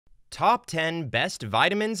Top 10 Best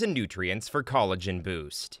Vitamins and Nutrients for Collagen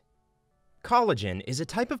Boost. Collagen is a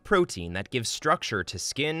type of protein that gives structure to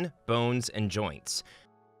skin, bones, and joints.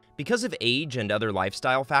 Because of age and other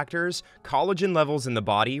lifestyle factors, collagen levels in the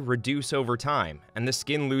body reduce over time, and the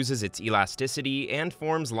skin loses its elasticity and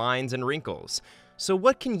forms lines and wrinkles. So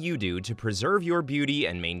what can you do to preserve your beauty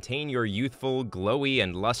and maintain your youthful, glowy,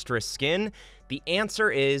 and lustrous skin? The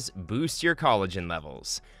answer is boost your collagen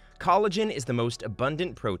levels. Collagen is the most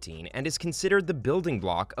abundant protein and is considered the building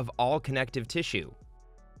block of all connective tissue.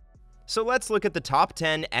 So let's look at the top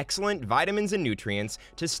 10 excellent vitamins and nutrients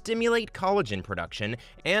to stimulate collagen production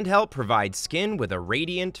and help provide skin with a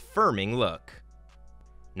radiant, firming look.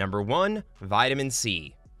 Number 1. Vitamin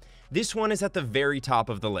C. This one is at the very top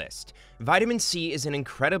of the list. Vitamin C is an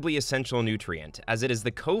incredibly essential nutrient, as it is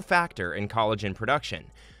the cofactor in collagen production.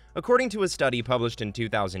 According to a study published in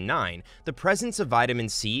 2009, the presence of vitamin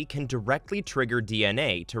C can directly trigger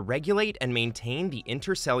DNA to regulate and maintain the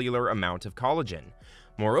intercellular amount of collagen.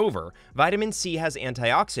 Moreover, vitamin C has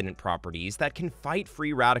antioxidant properties that can fight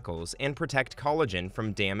free radicals and protect collagen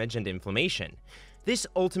from damage and inflammation. This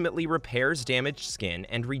ultimately repairs damaged skin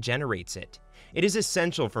and regenerates it. It is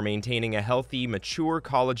essential for maintaining a healthy, mature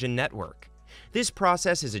collagen network. This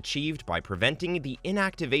process is achieved by preventing the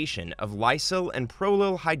inactivation of lysyl and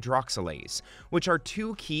prolyl hydroxylase, which are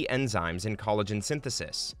two key enzymes in collagen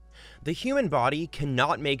synthesis. The human body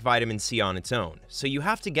cannot make vitamin C on its own, so you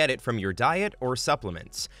have to get it from your diet or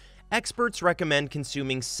supplements. Experts recommend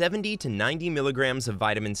consuming 70 to 90 milligrams of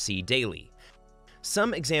vitamin C daily.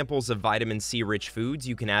 Some examples of vitamin C-rich foods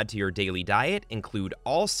you can add to your daily diet include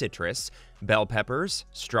all citrus, bell peppers,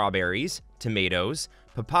 strawberries, tomatoes,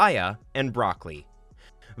 papaya, and broccoli.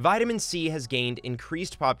 Vitamin C has gained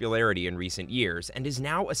increased popularity in recent years and is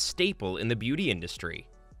now a staple in the beauty industry.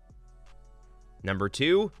 Number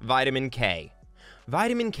 2. Vitamin K.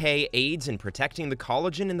 Vitamin K aids in protecting the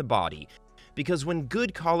collagen in the body because when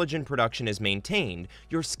good collagen production is maintained,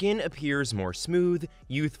 your skin appears more smooth,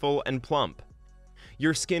 youthful, and plump.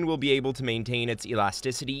 Your skin will be able to maintain its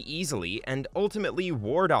elasticity easily and ultimately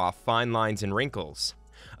ward off fine lines and wrinkles.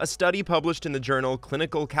 A study published in the journal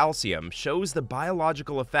Clinical Calcium shows the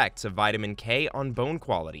biological effects of vitamin K on bone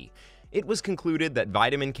quality. It was concluded that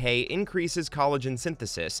vitamin K increases collagen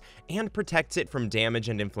synthesis and protects it from damage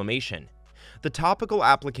and inflammation. The topical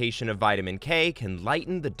application of vitamin K can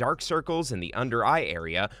lighten the dark circles in the under eye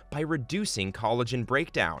area by reducing collagen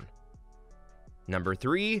breakdown. Number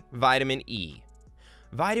 3. Vitamin E.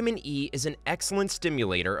 Vitamin E is an excellent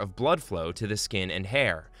stimulator of blood flow to the skin and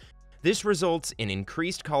hair. This results in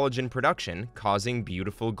increased collagen production, causing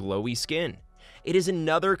beautiful, glowy skin. It is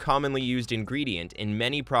another commonly used ingredient in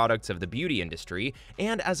many products of the beauty industry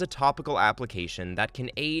and as a topical application that can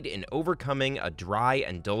aid in overcoming a dry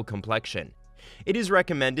and dull complexion. It is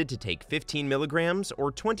recommended to take 15 milligrams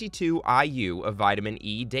or 22 IU of vitamin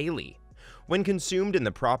E daily. When consumed in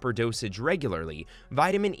the proper dosage regularly,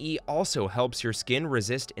 vitamin E also helps your skin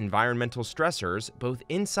resist environmental stressors both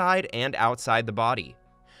inside and outside the body.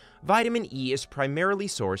 Vitamin E is primarily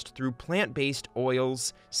sourced through plant-based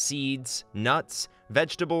oils, seeds, nuts,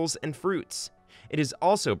 vegetables, and fruits. It is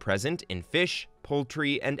also present in fish,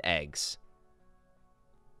 poultry, and eggs.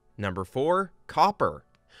 Number 4. Copper.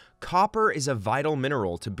 Copper is a vital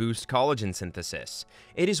mineral to boost collagen synthesis.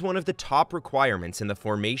 It is one of the top requirements in the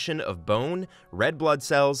formation of bone, red blood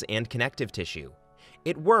cells, and connective tissue.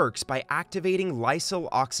 It works by activating lysyl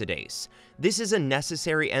oxidase. This is a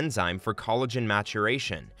necessary enzyme for collagen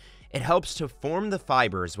maturation. It helps to form the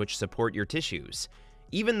fibers which support your tissues.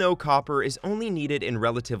 Even though copper is only needed in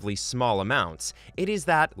relatively small amounts, it is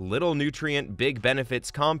that little nutrient, big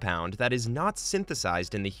benefits compound that is not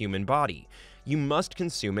synthesized in the human body. You must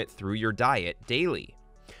consume it through your diet daily.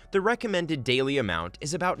 The recommended daily amount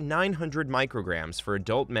is about 900 micrograms for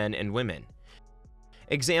adult men and women.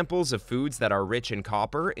 Examples of foods that are rich in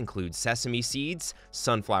copper include sesame seeds,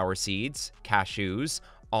 sunflower seeds, cashews,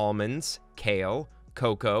 almonds, kale,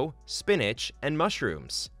 cocoa, spinach, and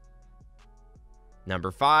mushrooms.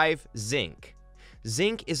 Number 5. Zinc.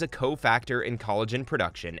 Zinc is a cofactor in collagen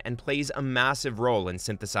production and plays a massive role in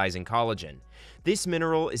synthesizing collagen. This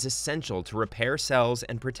mineral is essential to repair cells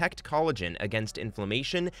and protect collagen against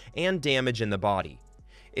inflammation and damage in the body.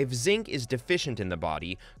 If zinc is deficient in the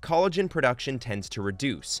body, collagen production tends to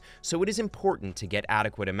reduce, so it is important to get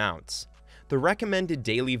adequate amounts. The recommended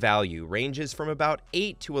daily value ranges from about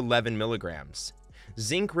 8 to 11 milligrams.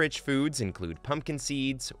 Zinc-rich foods include pumpkin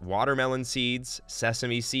seeds, watermelon seeds,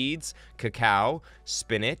 sesame seeds, cacao,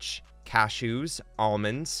 spinach, cashews,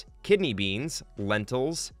 almonds, kidney beans,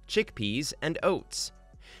 lentils, chickpeas, and oats.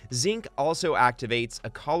 Zinc also activates a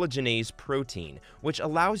collagenase protein, which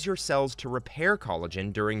allows your cells to repair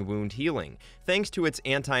collagen during wound healing, thanks to its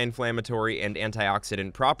anti-inflammatory and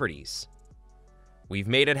antioxidant properties. We've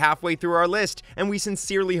made it halfway through our list, and we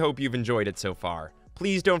sincerely hope you've enjoyed it so far.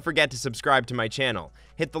 Please don't forget to subscribe to my channel.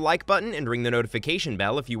 Hit the like button and ring the notification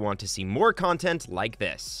bell if you want to see more content like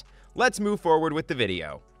this. Let's move forward with the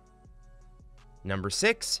video. Number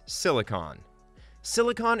 6. Silicon.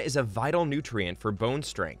 Silicon is a vital nutrient for bone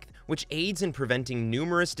strength, which aids in preventing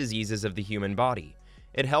numerous diseases of the human body.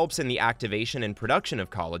 It helps in the activation and production of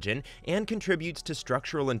collagen and contributes to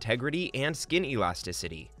structural integrity and skin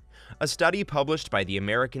elasticity. A study published by the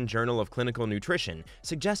American Journal of Clinical Nutrition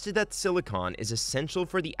suggested that silicon is essential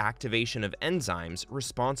for the activation of enzymes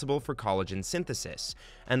responsible for collagen synthesis,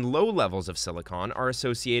 and low levels of silicon are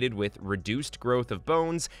associated with reduced growth of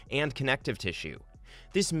bones and connective tissue.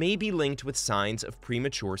 This may be linked with signs of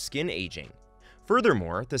premature skin aging.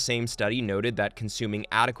 Furthermore, the same study noted that consuming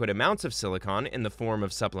adequate amounts of silicon in the form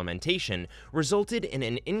of supplementation resulted in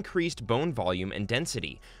an increased bone volume and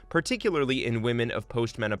density, particularly in women of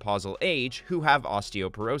postmenopausal age who have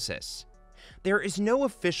osteoporosis. There is no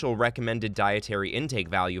official recommended dietary intake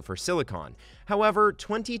value for silicon. However,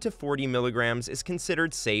 20 to 40 milligrams is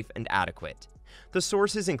considered safe and adequate. The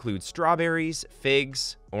sources include strawberries,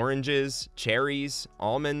 figs, oranges, cherries,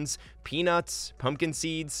 almonds, peanuts, pumpkin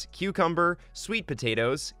seeds, cucumber, sweet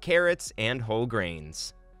potatoes, carrots, and whole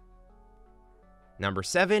grains. Number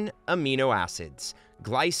 7. Amino acids: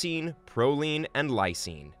 glycine, proline, and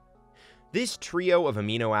lysine. This trio of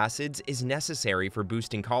amino acids is necessary for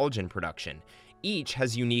boosting collagen production. Each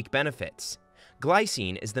has unique benefits.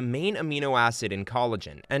 Glycine is the main amino acid in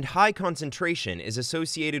collagen, and high concentration is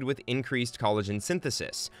associated with increased collagen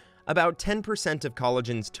synthesis. About 10% of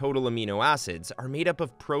collagen's total amino acids are made up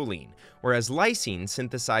of proline, whereas lysine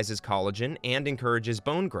synthesizes collagen and encourages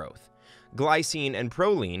bone growth. Glycine and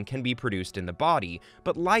proline can be produced in the body,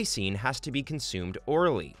 but lysine has to be consumed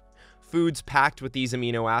orally. Foods packed with these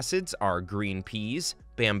amino acids are green peas,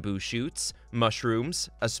 bamboo shoots, mushrooms,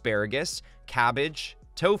 asparagus, cabbage,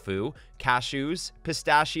 tofu, cashews,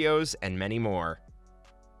 pistachios, and many more.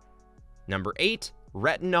 Number 8.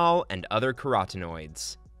 Retinol and other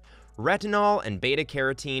carotenoids. Retinol and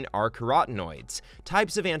beta-carotene are carotenoids,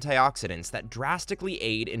 types of antioxidants that drastically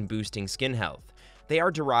aid in boosting skin health. They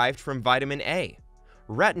are derived from vitamin A.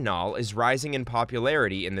 Retinol is rising in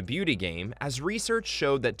popularity in the beauty game as research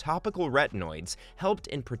showed that topical retinoids helped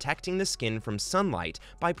in protecting the skin from sunlight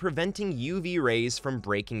by preventing UV rays from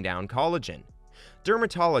breaking down collagen.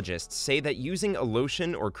 Dermatologists say that using a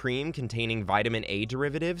lotion or cream containing vitamin A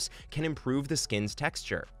derivatives can improve the skin's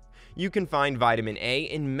texture. You can find vitamin A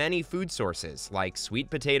in many food sources like sweet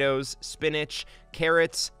potatoes, spinach,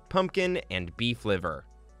 carrots, pumpkin, and beef liver.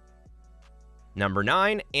 Number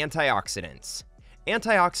 9. Antioxidants.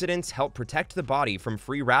 Antioxidants help protect the body from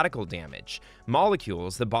free radical damage,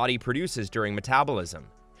 molecules the body produces during metabolism.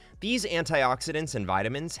 These antioxidants and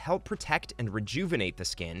vitamins help protect and rejuvenate the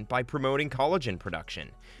skin by promoting collagen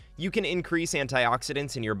production. You can increase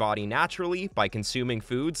antioxidants in your body naturally by consuming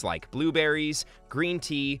foods like blueberries, green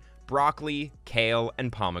tea, broccoli, kale,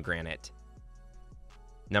 and pomegranate.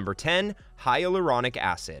 Number 10. Hyaluronic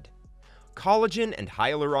acid. Collagen and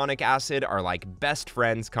hyaluronic acid are like best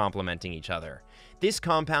friends complementing each other. This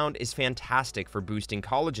compound is fantastic for boosting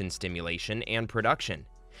collagen stimulation and production.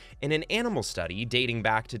 In an animal study dating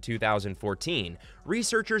back to 2014,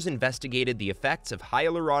 researchers investigated the effects of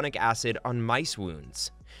hyaluronic acid on mice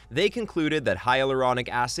wounds. They concluded that hyaluronic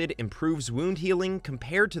acid improves wound healing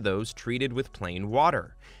compared to those treated with plain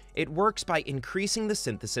water. It works by increasing the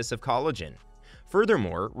synthesis of collagen.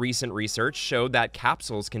 Furthermore, recent research showed that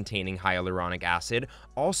capsules containing hyaluronic acid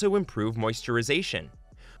also improve moisturization.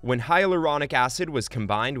 When hyaluronic acid was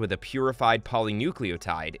combined with a purified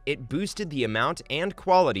polynucleotide, it boosted the amount and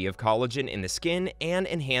quality of collagen in the skin and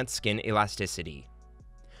enhanced skin elasticity.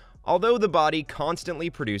 Although the body constantly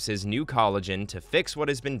produces new collagen to fix what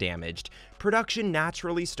has been damaged, production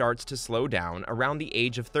naturally starts to slow down around the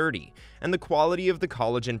age of 30, and the quality of the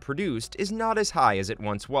collagen produced is not as high as it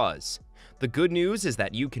once was. The good news is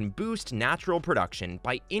that you can boost natural production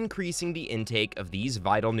by increasing the intake of these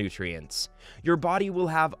vital nutrients. Your body will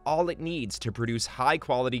have all it needs to produce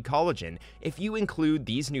high-quality collagen if you include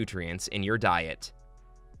these nutrients in your diet.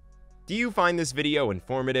 Do you find this video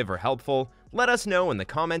informative or helpful? Let us know in the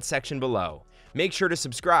comments section below. Make sure to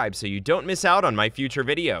subscribe so you don't miss out on my future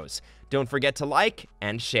videos. Don't forget to like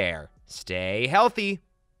and share. Stay healthy!